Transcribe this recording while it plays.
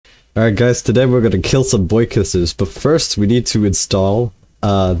Alright guys, today we're gonna kill some boy kissers, but first we need to install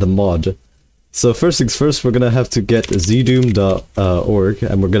the mod. So first things first, we're gonna have to get zdoom.org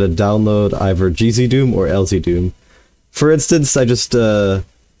and we're gonna download either gzdoom or lzdoom. For instance, I just download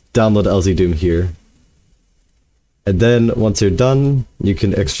lzdoom here. And then once you're done, you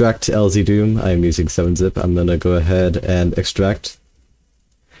can extract lzdoom. I'm using 7-zip. I'm gonna go ahead and extract.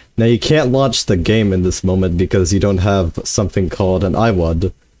 Now you can't launch the game in this moment because you don't have something called an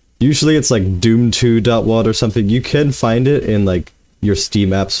iWAD. Usually it's like doom2.wad or something. You can find it in like your Steam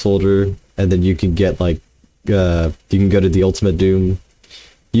apps folder, and then you can get like, you can go to the Ultimate Doom.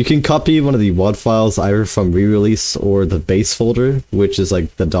 You can copy one of the WAD files either from re-release or the base folder, which is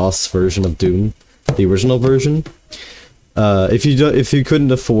like the DOS version of Doom, the original version. If you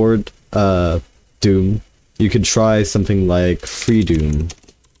couldn't afford Doom, you could try something like FreeDoom,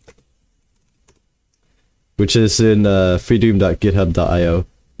 which is in freedoom.github.io.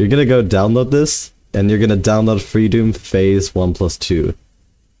 You're gonna go download this, and you're gonna download FreeDoom Phase 1+2.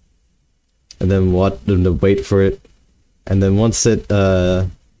 And then wait for it. And then once it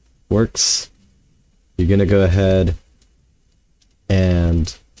works, you're gonna go ahead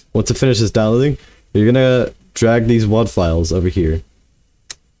and once it finishes downloading, you're gonna drag these WAD files over here.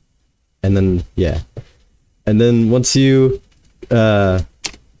 And then, yeah. And then once you are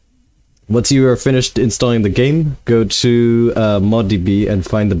finished installing the game, go to ModDB and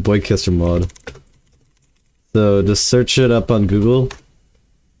find the Boy Kisser mod. So just search it up on Google,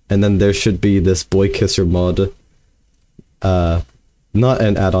 and then there should be this Boy Kisser mod. Not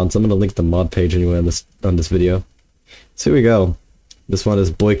an add-on, so I'm gonna link the mod page anyway on this video. So here we go. This one is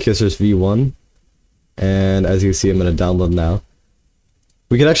Boy Kissers V1, and as you can see, I'm gonna download now.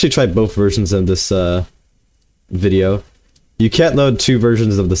 We can actually try both versions of this video. You can't load two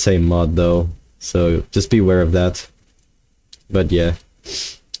versions of the same mod though, so just be aware of that. But yeah,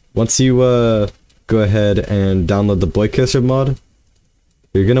 once you go ahead and download the Boy Kisser mod,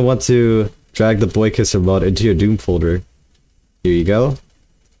 you're gonna want to drag the Boy Kisser mod into your Doom folder. Here you go.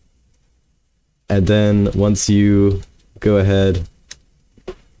 And then once you go ahead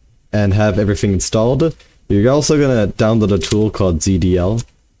and have everything installed, you're also gonna download a tool called ZDL.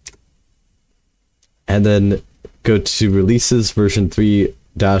 And then go to releases version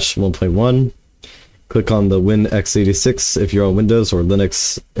 3-1.1. Click on the WinX86 if you're on Windows, or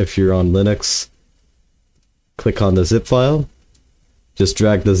Linux if you're on Linux. Click on the zip file. Just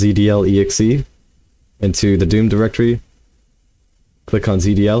drag the ZDL exe into the Doom directory. Click on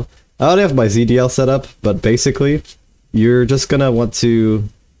ZDL. I already have my ZDL set up, but basically, you're just gonna want to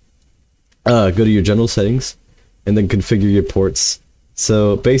go to your general settings and then configure your ports.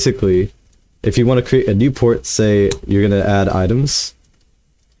 So basically, if you want to create a new port, say you're gonna add items,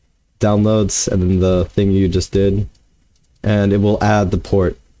 downloads, and then the thing you just did, and it will add the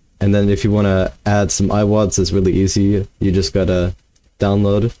port. And then if you want to add some iWADs, it's really easy. You just gotta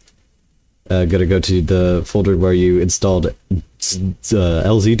download. Gotta go to the folder where you installed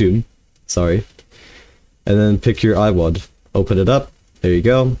LZDoom, sorry, and then pick your iWAD. Open it up. There you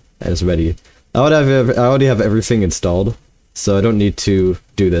go, and it's ready. I already have everything installed, so I don't need to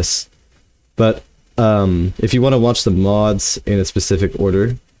do this. But if you want to watch the mods in a specific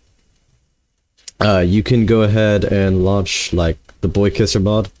order, you can go ahead and launch like the Boy Kisser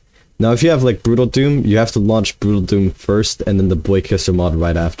mod. Now if you have like Brutal Doom, you have to launch Brutal Doom first and then the Boy Kisser mod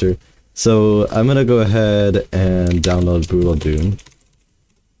right after. So I'm gonna go ahead and download Brutal Doom.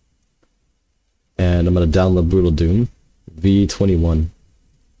 And I'm gonna download Brutal Doom V21.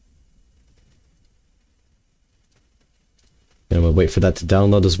 And I'm gonna wait for that to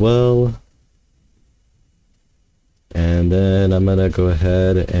download as well. And then I'm gonna go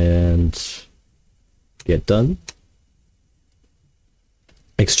ahead and get done.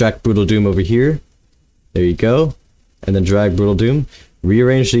 Extract Brutal Doom over here. There you go. And then drag Brutal Doom.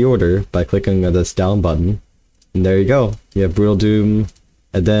 Rearrange the order by clicking on this down button. And there you go. You have Brutal Doom.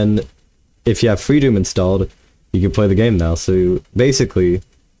 And then if you have FreeDoom installed, you can play the game now. So basically,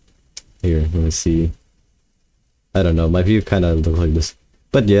 here, let me see. I don't know, my view kind of looks like this.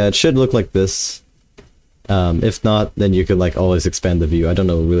 But yeah, it should look like this. If not, then you could like always expand the view. I don't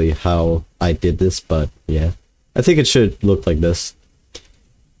know really how I did this, but yeah. I think it should look like this.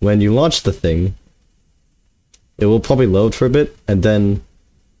 When you launch the thing, it will probably load for a bit, and then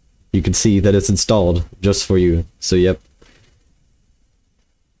you can see that it's installed just for you. So yep.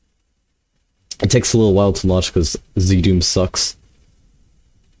 It takes a little while to launch because ZDoom sucks.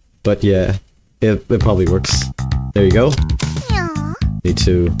 But yeah, it probably works. There you go. Need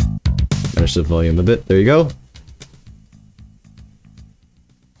to manage the volume a bit. There you go.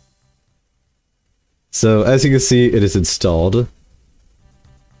 So as you can see, it is installed.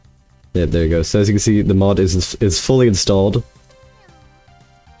 Yeah, there you go. So as you can see, the mod is fully installed.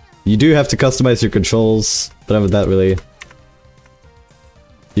 You do have to customize your controls, but other than that, really,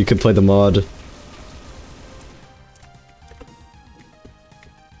 you could play the mod.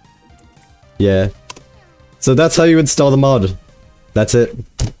 Yeah. So that's how you install the mod. That's it.